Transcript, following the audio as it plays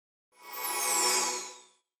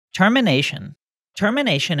Termination.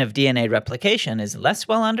 Termination of DNA replication is less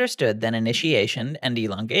well understood than initiation and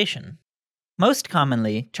elongation. Most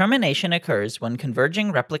commonly, termination occurs when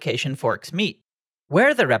converging replication forks meet.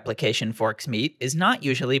 Where the replication forks meet is not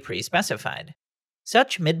usually pre-specified.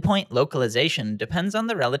 Such midpoint localization depends on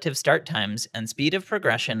the relative start times and speed of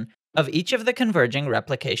progression of each of the converging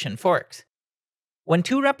replication forks. When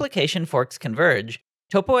two replication forks converge,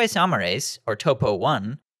 topoisomerase, or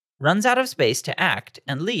topo1, runs out of space to act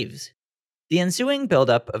and leaves. The ensuing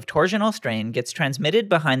buildup of torsional strain gets transmitted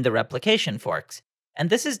behind the replication forks, and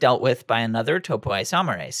this is dealt with by another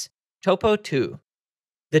topoisomerase, topo2.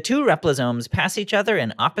 The two replisomes pass each other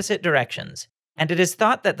in opposite directions, and it is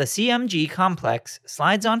thought that the CMG complex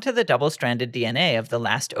slides onto the double-stranded DNA of the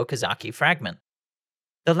last Okazaki fragment.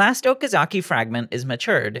 The last Okazaki fragment is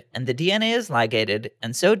matured, and the DNA is ligated,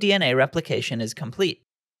 and so DNA replication is complete.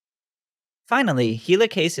 Finally,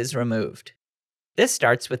 helicase is removed. This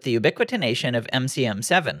starts with the ubiquitination of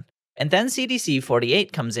MCM7, and then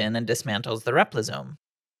CDC48 comes in and dismantles the replisome.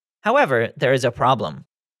 However, there is a problem.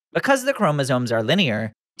 Because the chromosomes are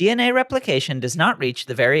linear, DNA replication does not reach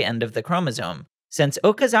the very end of the chromosome, since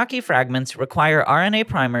Okazaki fragments require RNA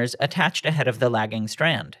primers attached ahead of the lagging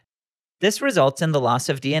strand. This results in the loss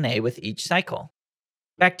of DNA with each cycle.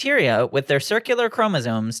 Bacteria, with their circular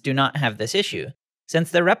chromosomes, do not have this issue, since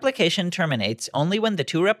the replication terminates only when the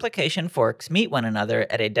two replication forks meet one another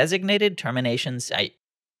at a designated termination site.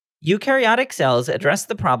 Eukaryotic cells address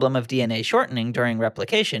the problem of DNA shortening during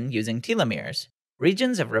replication using telomeres,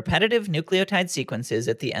 regions of repetitive nucleotide sequences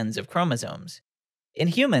at the ends of chromosomes. In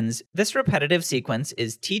humans, this repetitive sequence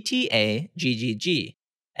is TTA-GGG,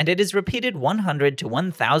 and it is repeated 100 to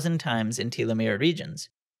 1,000 times in telomere regions.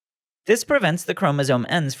 This prevents the chromosome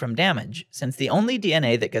ends from damage, since the only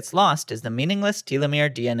DNA that gets lost is the meaningless telomere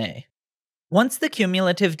DNA. Once the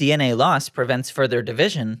cumulative DNA loss prevents further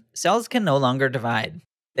division, cells can no longer divide.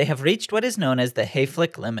 They have reached what is known as the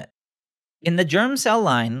Hayflick Limit. In the germ cell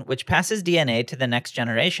line, which passes DNA to the next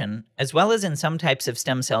generation, as well as in some types of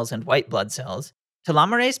stem cells and white blood cells,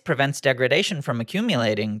 telomerase prevents degradation from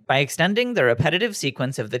accumulating by extending the repetitive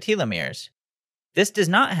sequence of the telomeres. This does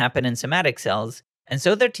not happen in somatic cells, and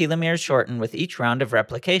so their telomeres shorten with each round of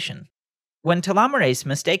replication. When telomerase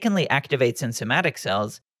mistakenly activates in somatic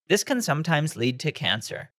cells, this can sometimes lead to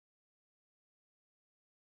cancer.